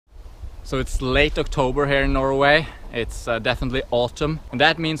So it's late October here in Norway. It's definitely autumn, and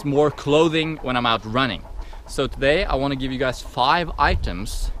that means more clothing when I'm out running. So today I want to give you guys 5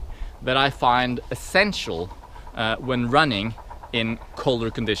 items that I find essential when running in colder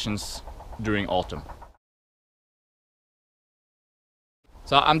conditions during autumn.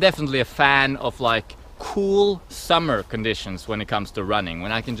 So I'm definitely a fan of like cool summer conditions when it comes to running,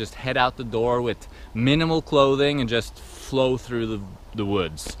 when I can just head out the door with minimal clothing and just flow through the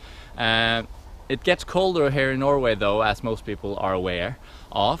woods. It gets colder here in Norway though, as most people are aware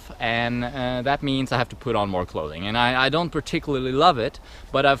of, and that means I have to put on more clothing, and I don't particularly love it,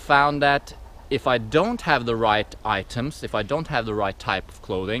 but I've found that if I don't have the right items, if I don't have the right type of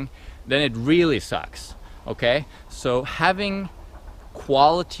clothing, then it really sucks. Okay, so having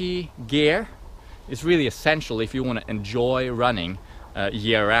quality gear is really essential if you want to enjoy running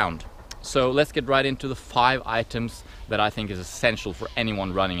year-round. So let's get right into the 5 items that I think is essential for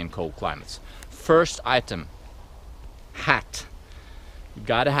anyone running in cold climates. First item, hat. You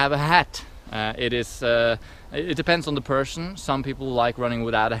gotta have a hat. It depends on the person. Some people like running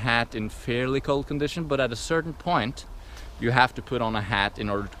without a hat in fairly cold condition, but at a certain point you have to put on a hat in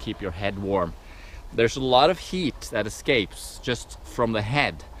order to keep your head warm. There's a lot of heat that escapes just from the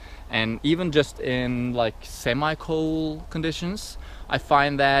head, and even just in like semi-cold conditions, I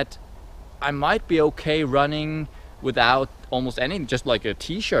find that I might be okay running without almost anything, just like a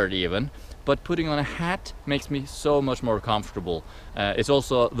t-shirt even, but putting on a hat makes me so much more comfortable. It's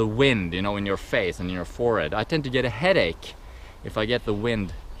also the wind, you know, in your face and in your forehead. I tend to get a headache if I get the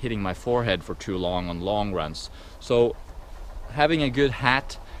wind hitting my forehead for too long on long runs. So having a good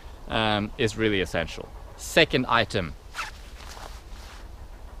hat is really essential. Second item,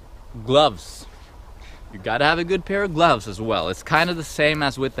 gloves. You gotta have a good pair of gloves as well. It's kind of the same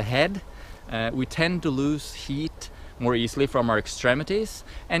as with the head. We tend to lose heat more easily from our extremities,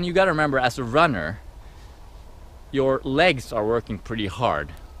 and you gotta remember, as a runner, your legs are working pretty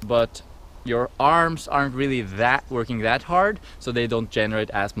hard, but your arms aren't really working that hard, so they don't generate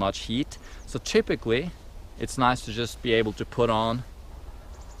as much heat. So typically it's nice to just be able to put on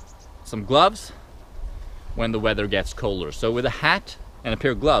some gloves when the weather gets colder. So with a hat and a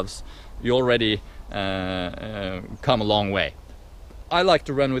pair of gloves, you already come a long way. I like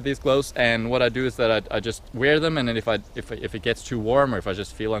to run with these gloves, and what I do is that I just wear them, and then if it gets too warm or if I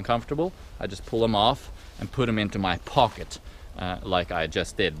just feel uncomfortable, I just pull them off and put them into my pocket like I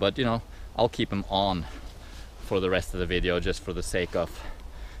just did. But you know, I'll keep them on for the rest of the video just for the sake of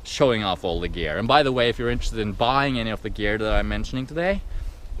showing off all the gear. And by the way, if you're interested in buying any of the gear that I'm mentioning today,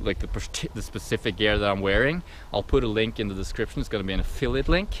 like the specific gear that I'm wearing, I'll put a link in the description. It's going to be an affiliate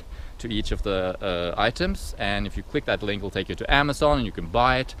link to each of the items, and if you click that link, it'll take you to Amazon and you can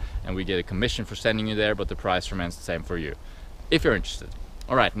buy it, and we get a commission for sending you there, but the price remains the same for you if you're interested.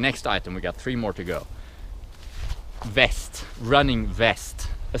 All right, next item, we got 3 more to go. Vest, running vest,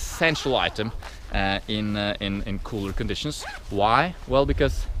 essential item in cooler conditions. Why? Well,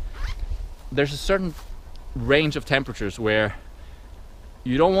 because there's a certain range of temperatures where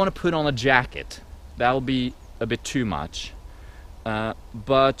you don't want to put on a jacket. That'll be a bit too much.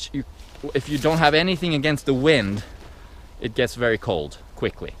 But if you don't have anything against the wind, it gets very cold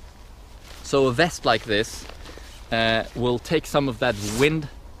quickly. So a vest like this will take some of that wind,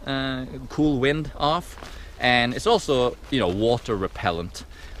 cool wind off, and it's also, you know, water repellent,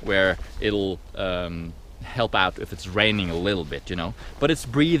 where it'll help out if it's raining a little bit, you know. But it's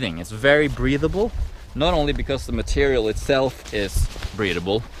breathing. It's very breathable, not only because the material itself is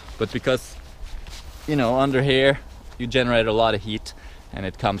breathable, but because, you know, under here you generate a lot of heat and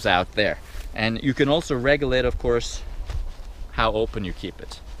it comes out there. And you can also regulate, of course, how open you keep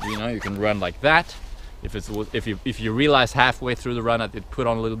it. You know, you can run like that. If you realize halfway through the run that it put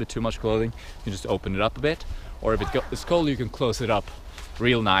on a little bit too much clothing, you can just open it up a bit. Or if it's cold, you can close it up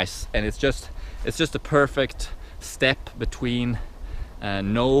real nice. And it's just a perfect step between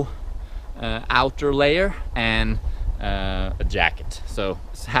no outer layer and a jacket. So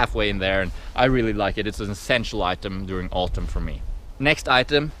it's halfway in there, and I really like it. It's an essential item during autumn for me. Next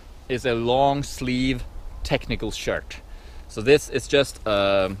item is a long sleeve technical shirt. So this is just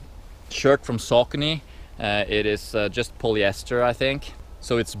a shirt from Saucony. It is just polyester, I think.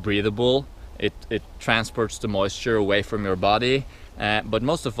 So it's breathable. It transports the moisture away from your body. But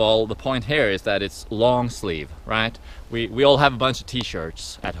most of all, the point here is that it's long sleeve, right? We all have a bunch of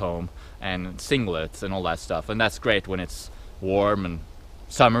t-shirts at home and singlets and all that stuff, and that's great when it's warm and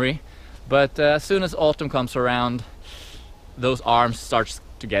summery. But as soon as autumn comes around, those arms start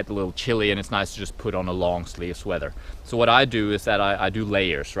to get a little chilly, and it's nice to just put on a long sleeve sweater. So what I do is that I do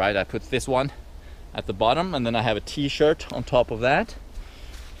layers, right? I put this one at the bottom, and then I have a t-shirt on top of that,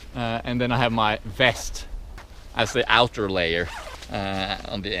 and then I have my vest as the outer layer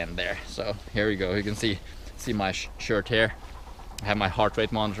on the end there. So here we go. You can see my shirt here. I have my heart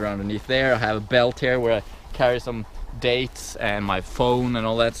rate monitor underneath there. I have a belt here where I carry some dates and my phone and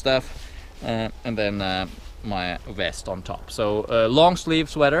all that stuff, and then my vest on top. So long sleeve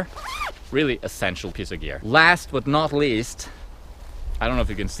sweater, really essential piece of gear. Last but not least, I don't know if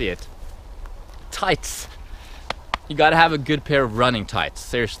you can see it, tights. You gotta have a good pair of running tights,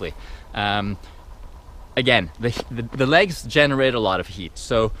 seriously. Again, the legs generate a lot of heat,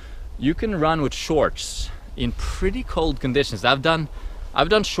 so you can run with shorts in pretty cold conditions. I've done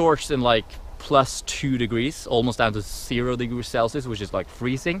shorts in like +2 degrees, almost down to 0 degrees Celsius, which is like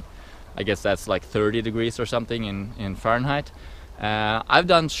freezing. I guess that's like 30 degrees or something in Fahrenheit. I've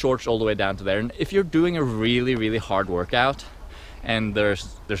done shorts all the way down to there, and if you're doing a really hard workout and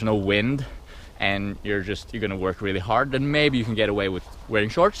there's no wind and you're gonna work really hard, then maybe you can get away with wearing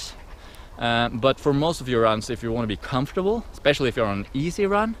shorts. But for most of your runs, if you want to be comfortable, especially if you're on an easy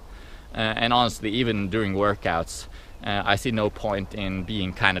run, and honestly even during workouts, I see no point in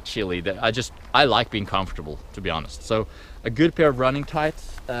being kind of chilly. I like being comfortable, to be honest. So a good pair of running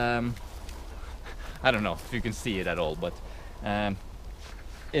tights, I don't know if you can see it at all, but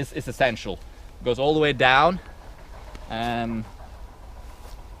is essential. Goes all the way down, and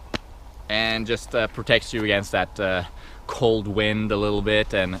just protects you against that cold wind a little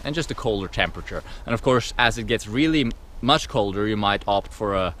bit, and just a colder temperature. And of course, as it gets really much colder, you might opt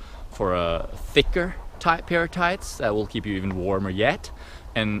for a thicker pair of tights that will keep you even warmer yet,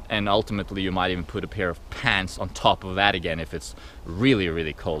 and ultimately you might even put a pair of pants on top of that again if it's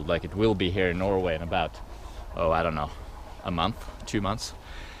really cold, like it will be here in Norway in about, I don't know, a month, 2 months.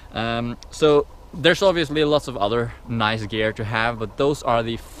 So there's obviously lots of other nice gear to have, but those are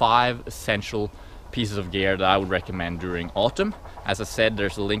the 5 essential pieces of gear that I would recommend during autumn. As I said,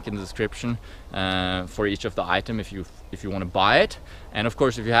 there's a link in the description for each of the item if you want to buy it. And of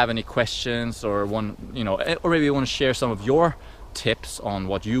course, if you have any questions or or maybe you want to share some of your tips on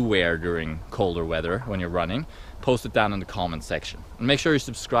what you wear during colder weather when you're running, post it down in the comment section. And make sure you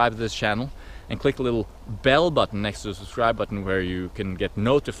subscribe to this channel and click the little bell button next to the subscribe button where you can get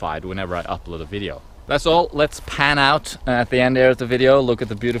notified whenever I upload a video. That's all. Let's pan out at the end there of the video. Look at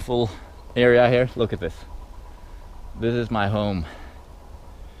the beautiful area here. Look at this. This is my home.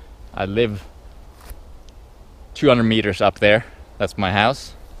 I live 200 meters up there. That's my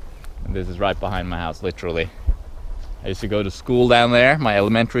house. And this is right behind my house, literally. I used to go to school down there, my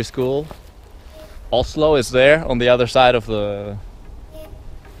elementary school. Oslo is there on the other side of the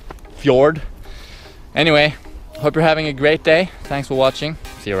fjord. Anyway, hope you're having a great day. Thanks for watching.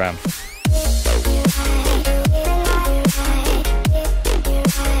 See you around.